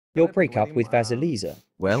Your breakup with Vasilisa.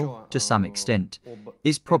 Well, to some extent,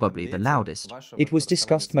 is probably the loudest, It was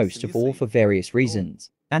discussed most of all for various reasons.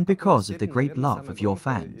 and because of the great love of your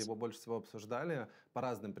fans,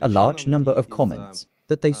 A large number of comments,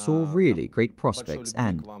 that they saw really great prospects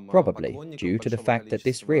and, probably due to the fact that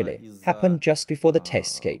this really happened just before the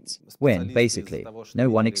test skates, when, basically, no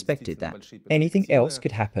one expected that. anything else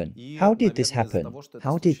could happen. How did this happen?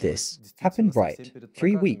 How did this? Happened right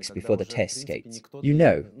 3 weeks before the test skates. You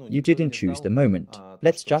know, you didn't choose the moment.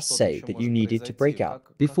 Let's just say that you needed to break up.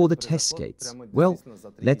 Before the test skates? Well,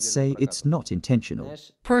 let's say it's not intentional.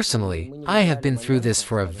 Personally, I have been through this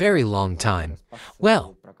for a very long time.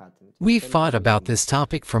 Well, we fought about this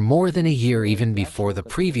topic for more than a year even before the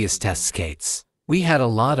previous test skates. We had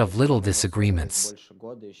a lot of little disagreements,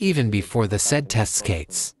 even before the said test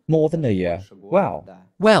skates. More than a year. Wow.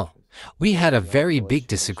 Well, we had a very big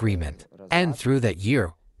disagreement, and through that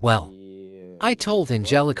year, well, I told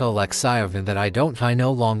Anjelika Alexeyevna that I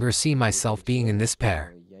no longer see myself being in this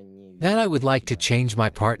pair, that I would like to change my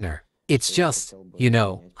partner. It's just,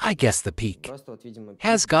 I guess the peak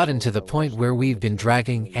has gotten to the point where we've been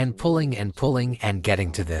dragging and pulling and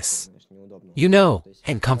getting to this,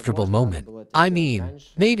 uncomfortable moment. I mean,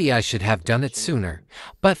 maybe I should have done it sooner,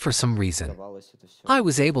 but for some reason, I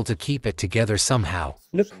was able to keep it together somehow.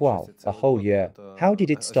 Look, wow, a whole year. How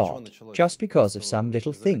did it start? Just because of some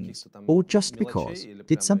little things? Or just because?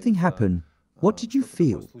 Did something happen? What did you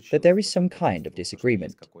feel? That there is some kind of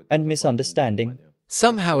disagreement and misunderstanding?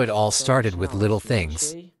 Somehow it all started with little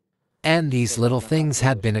things. And these little things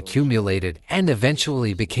had been accumulated and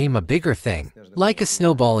eventually became a bigger thing, like a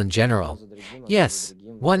snowball in general. Yes,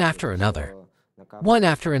 one after another. One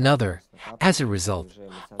after another. As a result,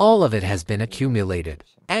 all of it has been accumulated,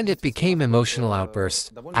 and it became emotional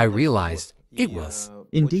outburst. I realized it was.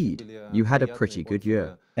 Indeed, you had a pretty good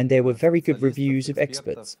year. And there were very good reviews of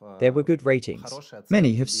experts. There were good ratings.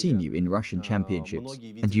 Many have seen you in Russian championships,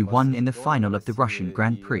 and you won in the final of the Russian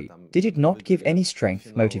Grand Prix. Did it not give any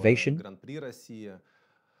strength, motivation?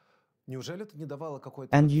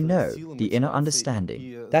 And the inner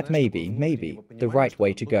understanding. That may be the right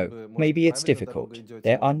way to go. Maybe it's difficult.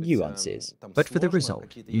 There are nuances. But for the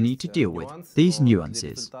result, you need to deal with these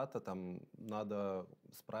nuances.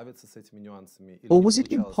 Or was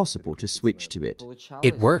it impossible to switch to it?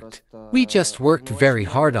 It worked. We just worked very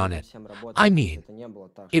hard on it. I mean,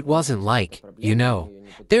 it wasn't like,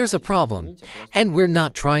 there's a problem, and we're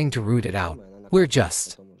not trying to root it out. We're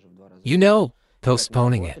just,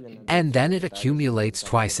 postponing it. And then it accumulates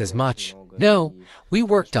twice as much. No, we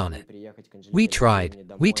worked on it. We tried.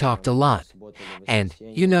 We talked a lot. And,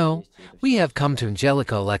 we have come to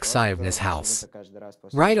Anjelika Alexeyevna's house.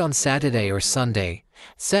 Right on Saturday or Sunday,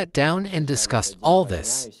 sat down and discussed all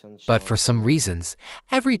this. But for some reasons,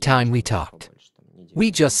 every time we talked, we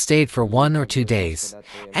just stayed for 1 or 2 days,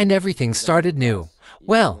 and everything started new.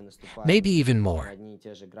 Well, maybe even more.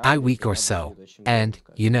 A week or so. And,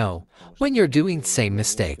 when you're doing the same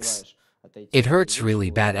mistakes, it hurts really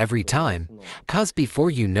bad every time, 'cause before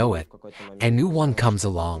you know it, a new one comes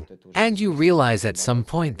along, and you realize at some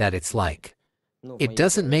point that it's like, it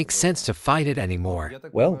doesn't make sense to fight it anymore.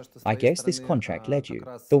 Well, I guess this contract led you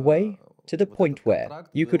the way to the point where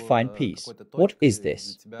you could find peace. What is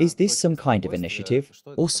this? Is this some kind of initiative?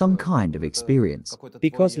 Or some kind of experience?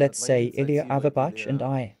 Because let's say Ilya Averbach and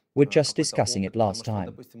I were just discussing it last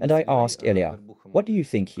time, and I asked Ilya, what do you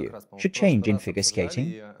think you should change in figure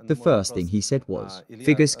skating? The first thing he said was,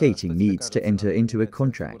 figure skating needs to enter into a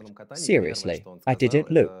contract. Seriously, I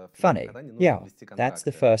didn't look funny. Yeah, that's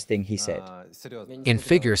the first thing he said. In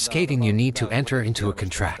figure skating you need to enter into a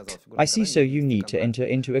contract. I see, so you need to enter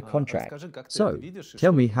into a contract. So,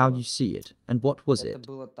 tell me how you see it, and what was it?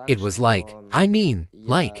 It was like,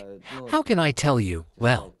 how can I tell you?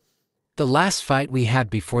 Well, the last fight we had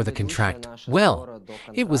before the contract, well,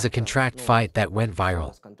 it was a contract fight that went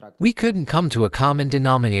viral. We couldn't come to a common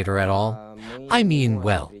denominator at all. I mean,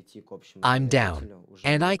 well, I'm down,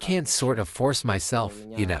 and I can't sort of force myself,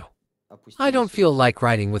 I don't feel like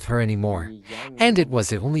riding with her anymore, and it was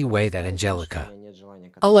the only way that Anjelika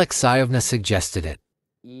Alexeyevna suggested it.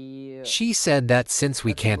 She said that since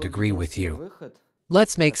we can't agree with you,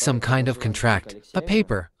 let's make some kind of contract,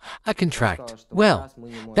 a contract. Well,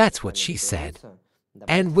 that's what she said.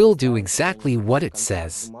 And we'll do exactly what it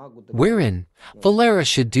says. Wherein, Valeriy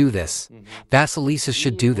should do this, Vasilisa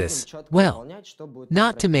should do this. Well,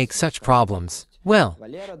 not to make such problems. Well,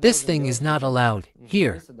 this thing is not allowed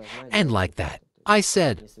here. And like that, I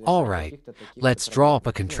said, all right, let's draw up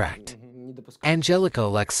a contract. Anjelika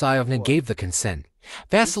Alexeyevna gave the consent.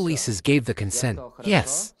 Vasilisa's gave the consent.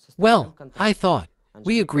 Yes. Well, I thought,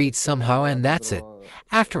 We agreed somehow and that's it.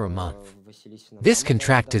 After a month, this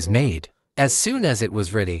contract is made. As soon as it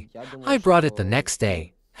was ready, I brought it the next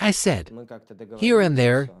day. I said, here and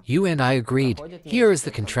there, you and I agreed, here is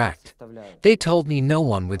the contract. They told me no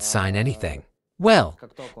one would sign anything. Well,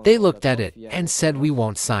 they looked at it and said we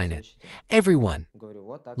won't sign it. Everyone,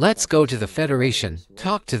 let's go to the Federation,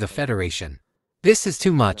 talk to the Federation. This is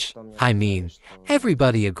too much. I mean,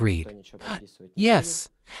 everybody agreed. Yes,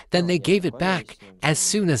 then they gave it back as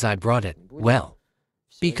soon as I brought it. Well,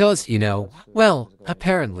 because, well,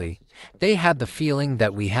 apparently, they had the feeling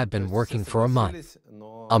that we had been working for a month.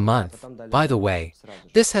 A month, by the way,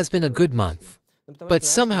 this has been a good month. But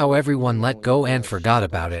somehow everyone let go and forgot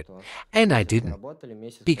about it, and I didn't.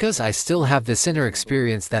 Because I still have this inner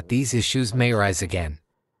experience that these issues may rise again.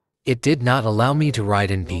 It did not allow me to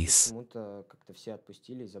write in peace.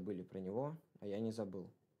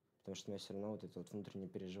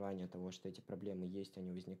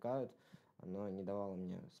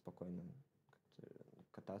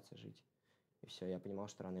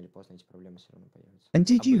 And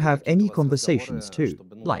did you have any conversations too,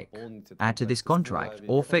 like add to this contract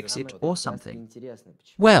or fix it or something?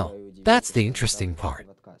 Well, that's the interesting part.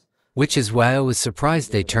 Which is why I was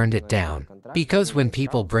surprised they turned it down. Because when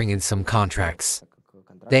people bring in some contracts,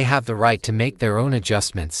 they have the right to make their own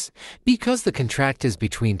adjustments, because the contract is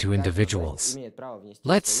between two individuals.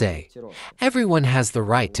 Let's say, everyone has the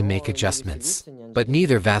right to make adjustments, but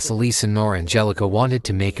neither Vasilisa nor Anjelika wanted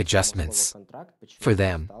to make adjustments. For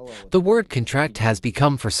them, the word contract has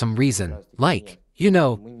become for some reason, like,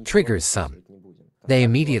 triggers some. They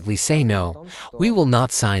immediately say no, we will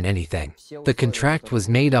not sign anything. The contract was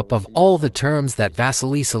made up of all the terms that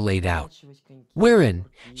Vasilisa laid out, wherein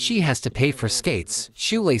she has to pay for skates,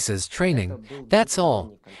 shoelaces, training, that's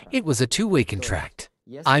all. It was a two-way contract.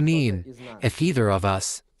 I mean, if either of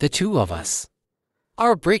us, the two of us,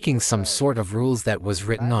 are breaking some sort of rules that was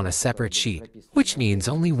written on a separate sheet, which means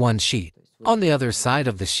only one sheet, on the other side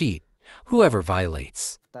of the sheet, whoever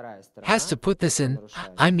violates has to put this in.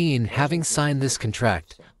 I mean, having signed this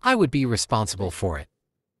contract, I would be responsible for it.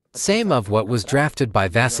 Same of what was drafted by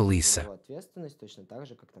Vasilisa.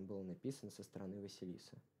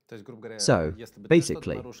 So,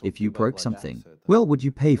 basically, if you broke something, well, would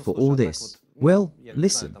you pay for all this? Well,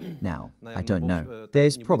 listen, now, I don't know.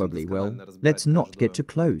 There's probably, well, let's not get too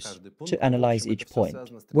close to analyze each point.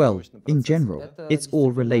 Well, in general, it's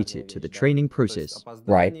all related to the training process,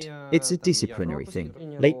 right? It's a disciplinary thing.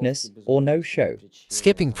 Lateness or no show.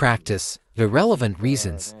 Skipping practice, the relevant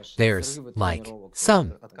reasons, there's, like,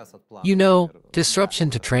 some, disruption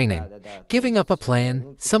to training, giving up a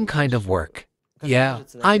plan, some kind of work. Yeah,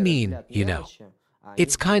 I mean,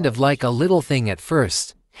 it's kind of like a little thing at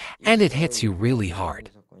first, and it hits you really hard.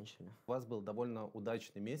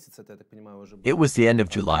 It was the end of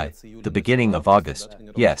July, the beginning of August.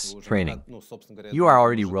 Yes, training. You are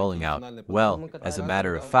already rolling out. Well, as a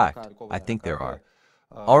matter of fact, I think there are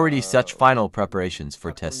already such final preparations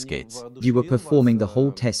for test skates. You were performing the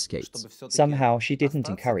whole test skates. Somehow she didn't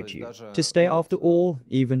encourage you to stay after all,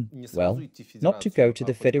 even, well, not to go to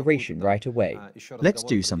the Federation right away. Let's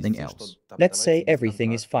do something else. Let's say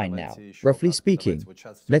everything is fine now. Roughly speaking,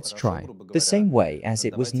 let's try. The same way as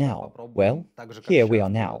it was now. Well, here we are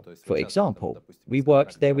now. For example, we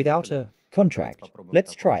worked there without a contract.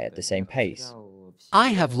 Let's try at the same pace. I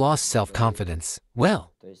have lost self-confidence.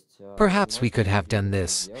 Well, perhaps we could have done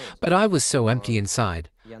this, but I was so empty inside.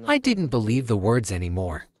 I didn't believe the words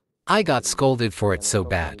anymore. I got scolded for it so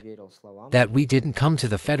bad that we didn't come to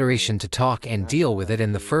the Federation to talk and deal with it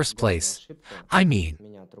in the first place. I mean,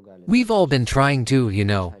 we've all been trying to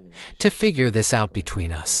figure this out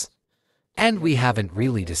between us. And we haven't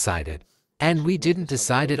really decided. And we didn't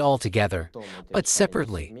decide it all together, but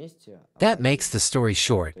separately. That makes the story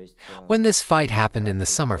short. When this fight happened in the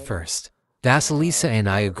summer first, Vasilisa and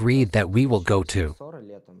I agreed that we will go to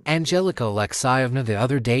Angelika Alexeyevna the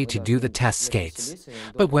other day to do the test skates.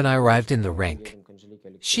 But when I arrived in the rink,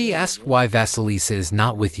 she asked why Vasilisa is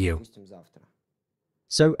not with you.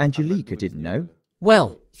 So Anjelika didn't know?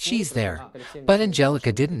 Well, she's there, but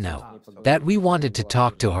Anjelika didn't know that we wanted to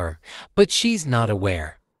talk to her, but she's not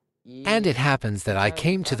aware. And it happens that I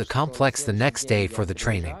came to the complex the next day for the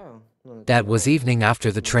training. That was evening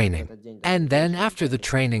after the training. And then after the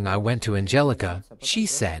training I went to Anjelika. She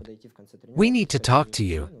said, we need to talk to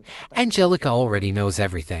you. Anjelika already knows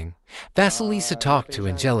everything. Vasilisa talked to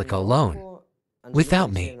Anjelika alone.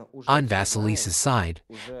 Without me, on Vasilisa's side,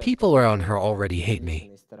 people around her already hate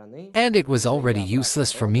me. And it was already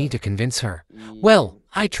useless for me to convince her. Well,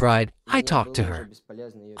 I tried, I talked to her.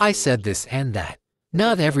 I said this and that.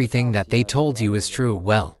 Not everything that they told you is true.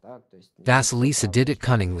 Well, Vasilisa did it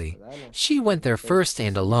cunningly. She went there first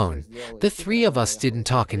and alone. The three of us didn't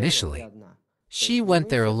talk initially. She went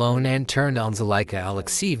there alone and turned Anjelika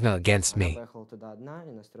Alexeyevna against me.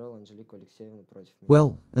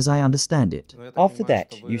 Well, as I understand it, After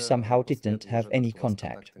that, you somehow didn't have any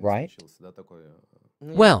contact, right?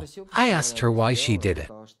 Well, I asked her why she did it.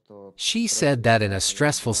 She said that in a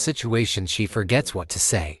stressful situation she forgets what to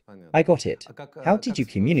say. I got it. How did you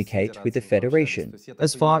communicate with the Federation?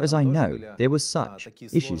 as far as I know, there was such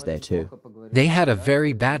issues there too. They had a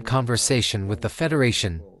very bad conversation with the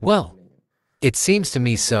Federation. Well, it seems to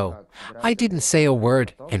me so. I didn't say a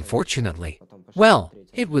word, unfortunately. Well,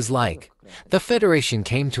 it was like, the Federation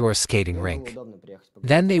came to our skating rink.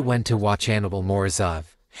 Then they went to watch Angelopol Morozov.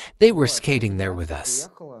 They were skating there with us.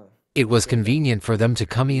 It was convenient for them to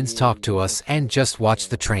come in and talk to us and just watch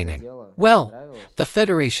the training. Well, the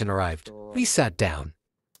Federation arrived. We sat down.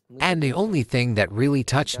 And the only thing that really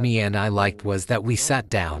touched me and I liked was that we sat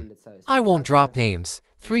down. I won't drop names.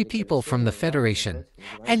 3 people from the Federation,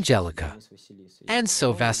 Angelika. And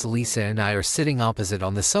so Vasilisa and I are sitting opposite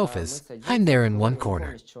on the sofas. I'm there in one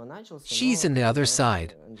corner. She's in the other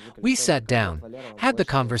side. We sat down, had the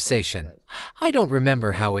conversation. I don't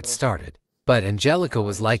remember how it started. But Angelika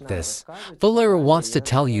was like this. Valeriy wants to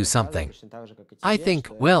tell you something. I think,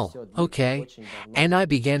 well, okay. And I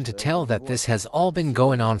began to tell that this has all been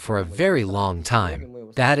going on for a very long time.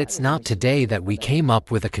 That it's not today that we came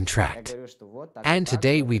up with a contract. And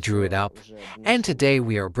today we drew it up. And today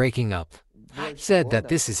we are breaking up. Said that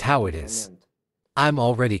this is how it is. I'm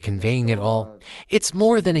already conveying it all. It's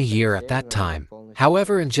more than a year at that time.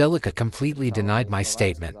 However, Anjelika completely denied my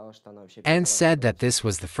statement and said that this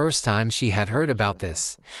was the first time she had heard about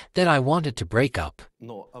this, that I wanted to break up.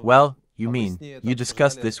 Well, you mean, you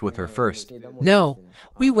discussed this with her first? No,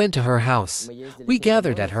 we went to her house. We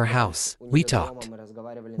gathered at her house. We talked.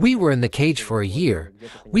 We were in the cage for a year.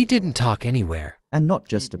 We didn't talk anywhere. And not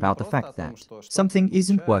just about the fact that something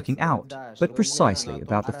isn't working out, but precisely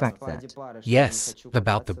about the fact that, Yes,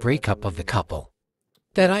 about the breakup of the couple.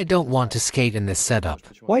 That I don't want to skate in this setup.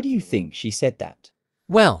 Why do you think she said that?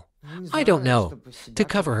 Well, I don't know. To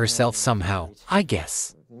cover herself somehow, I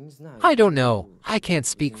guess. I don't know. I can't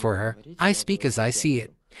speak for her. I speak as I see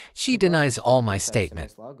it. She denies all my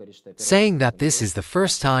statement, saying that this is the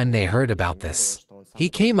first time they heard about this. He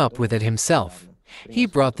came up with it himself. He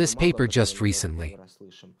brought this paper just recently,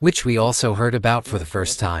 which we also heard about for the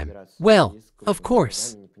first time. Well, of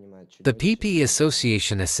course. The PP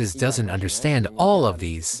Association doesn't understand all of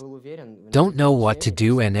these. Don't know what to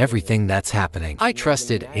do and everything that's happening. I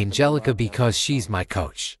trusted Anjelika because she's my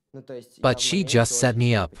coach. But she just set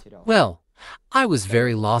me up. Well, I was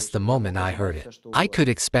very lost the moment I heard it. I could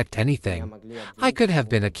expect anything. I could have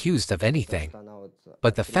been accused of anything.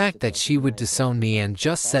 But the fact that she would disown me and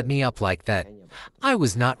just set me up like that, I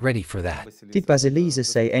was not ready for that. Did Vasilisa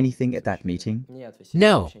say anything at that meeting?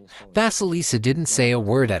 No, Vasilisa didn't say a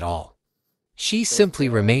word at all. She simply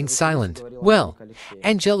remained silent. Well,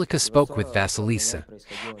 Anjelika spoke with Vasilisa,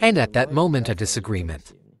 and at that moment a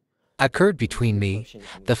disagreement occurred between me,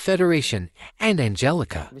 the Federation, and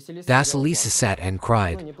Anjelika. Vasilisa sat and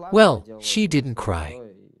cried. Well, she didn't cry.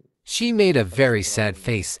 She made a very sad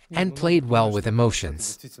face and played well with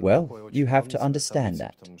emotions. Well, you have to understand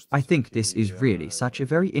that. I think this is really such a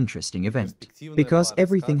very interesting event, because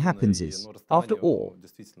everything happens is, after all,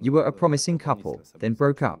 you were a promising couple, then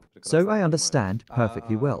broke up, so I understand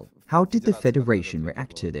perfectly well. How did the Federation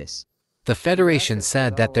react to this? The Federation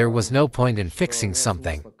said that there was no point in fixing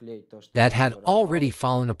something that had already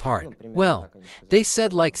fallen apart. Well, they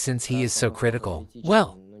said like since he is so critical,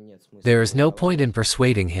 well, there is no point in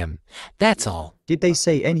persuading him. That's all. Did they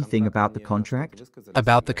say anything about the contract?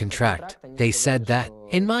 About the contract, they said that,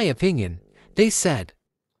 in my opinion, they said,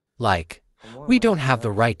 like, we don't have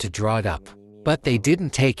the right to draw it up. But they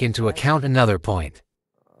didn't take into account another point.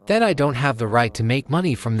 That I don't have the right to make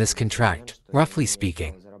money from this contract, roughly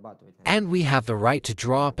speaking. And we have the right to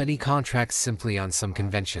draw up any contracts simply on some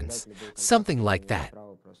conventions, something like that.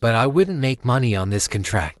 But I wouldn't make money on this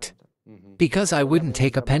contract, because I wouldn't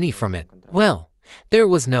take a penny from it. Well, there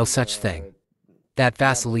was no such thing. That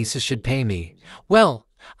Vasilisa should pay me. Well,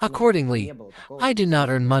 accordingly, I do not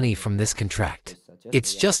earn money from this contract.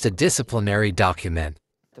 It's just a disciplinary document.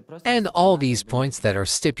 And all these points that are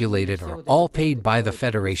stipulated are all paid by the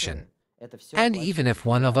Federation. And even if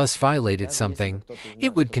one of us violated something,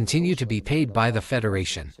 it would continue to be paid by the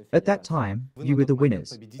Federation. At that time, you were the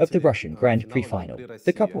winners Of the Russian Grand Prix final,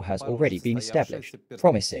 the couple has already been established,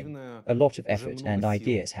 promising. A lot of effort and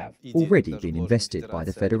ideas have already been invested by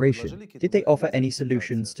the Federation. Did they offer any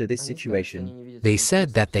solutions to this situation? They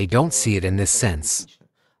said that they don't see it in this sense.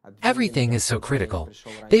 Everything is so critical.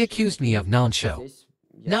 They accused me of non-show,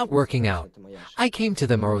 not working out. I came to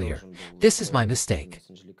them earlier. This is my mistake.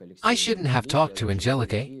 I shouldn't have talked to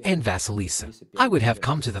Anjelika and Vasilisa. I would have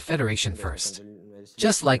come to the Federation first.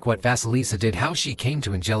 Just like what Vasilisa did, how she came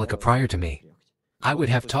to Anjelika prior to me. I would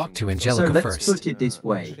have talked to Anjelika So let's first. put it this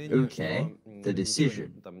way, okay? The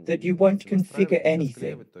decision. That you won't configure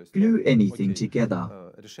anything. Glue anything together.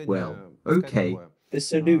 Well, okay. The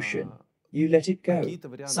solution. You let it go.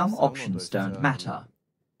 Some options don't matter.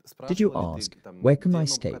 Did you ask, where can I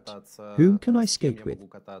skate? Whom can I skate with?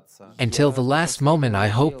 Until the last moment I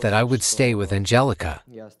hoped that I would stay with Anjelika.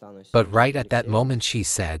 But right at that moment she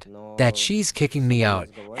said that she's kicking me out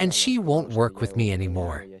and she won't work with me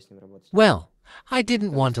anymore. Well, I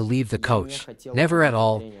didn't want to leave the coach, never at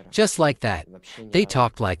all, just like that. They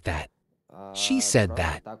talked like that. She said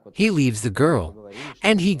that he leaves the girl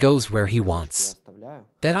and he goes where he wants.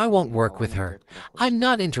 That I won't work with her. I'm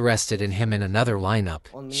not interested in him in another lineup.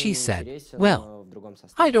 She said, well,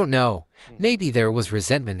 I don't know. Maybe there was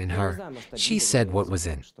resentment in her. She said what was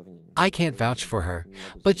in. I can't vouch for her,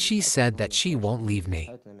 but she said that she won't leave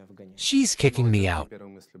me. She's kicking me out.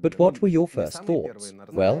 But what were your first thoughts?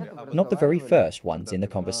 Well, not the very first ones in the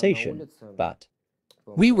conversation, but...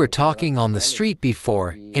 We were talking on the street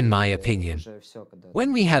before, in my opinion.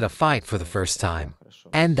 When we had a fight for the first time.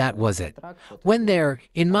 And that was it. When there,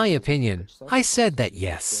 in my opinion, I said that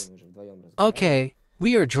yes. Okay,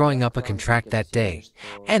 we are drawing up a contract that day.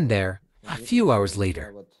 And there, a few hours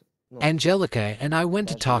later, Anjelika and I went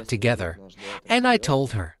to talk together. And I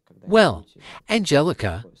told her, well,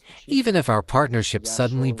 Anjelika, even if our partnership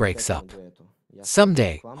suddenly breaks up,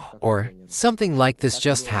 someday, or something like this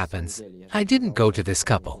just happens, I didn't go to this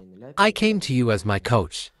couple. I came to you as my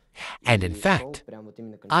coach. And in fact,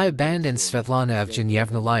 I abandoned Svetlana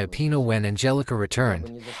Evgenyevna Lyapina when Anjelika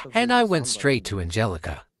returned, and I went straight to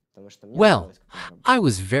Anjelika. Well, I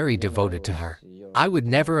was very devoted to her. I would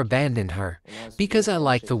never abandon her, because I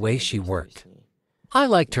liked the way she worked. I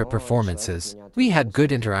liked her performances. We had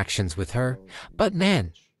good interactions with her, but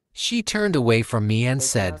man, she turned away from me and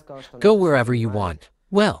said, go wherever you want.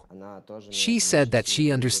 Well, she said that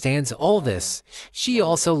she understands all this. She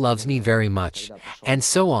also loves me very much, and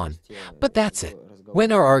so on. But that's it.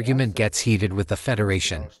 When our argument gets heated with the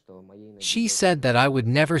Federation, she said that I would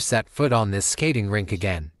never set foot on this skating rink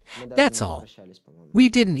again. That's all. We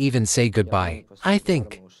didn't even say goodbye. I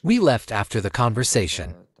think we left after the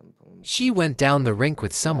conversation. She went down the rink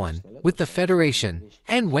with someone, with the Federation,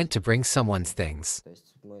 and went to bring someone's things.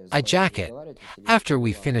 A jacket. After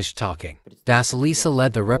we finished talking, Vasilisa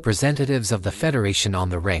led the representatives of the Federation on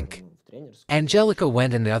the rink. Anjelika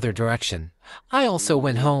went in the other direction. I also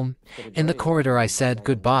went home. In the corridor I said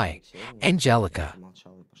goodbye, Anjelika.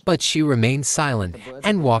 But she remained silent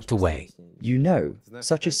and walked away. You know,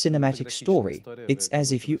 such a cinematic story. It's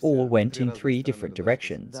as if you all went in 3 different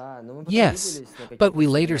directions. Yes, but we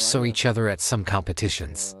later saw each other at some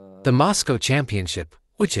competitions. The Moscow Championship,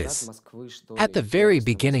 which is at the very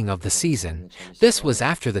beginning of the season. This was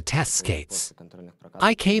after the test skates.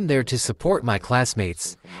 I came there to support my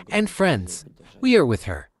classmates and friends. We are with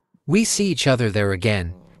her. We see each other there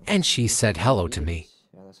again, and she said hello to me.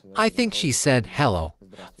 I think she said hello,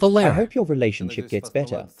 Valeriy. I hope your relationship gets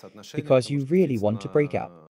better, because you really want to break up.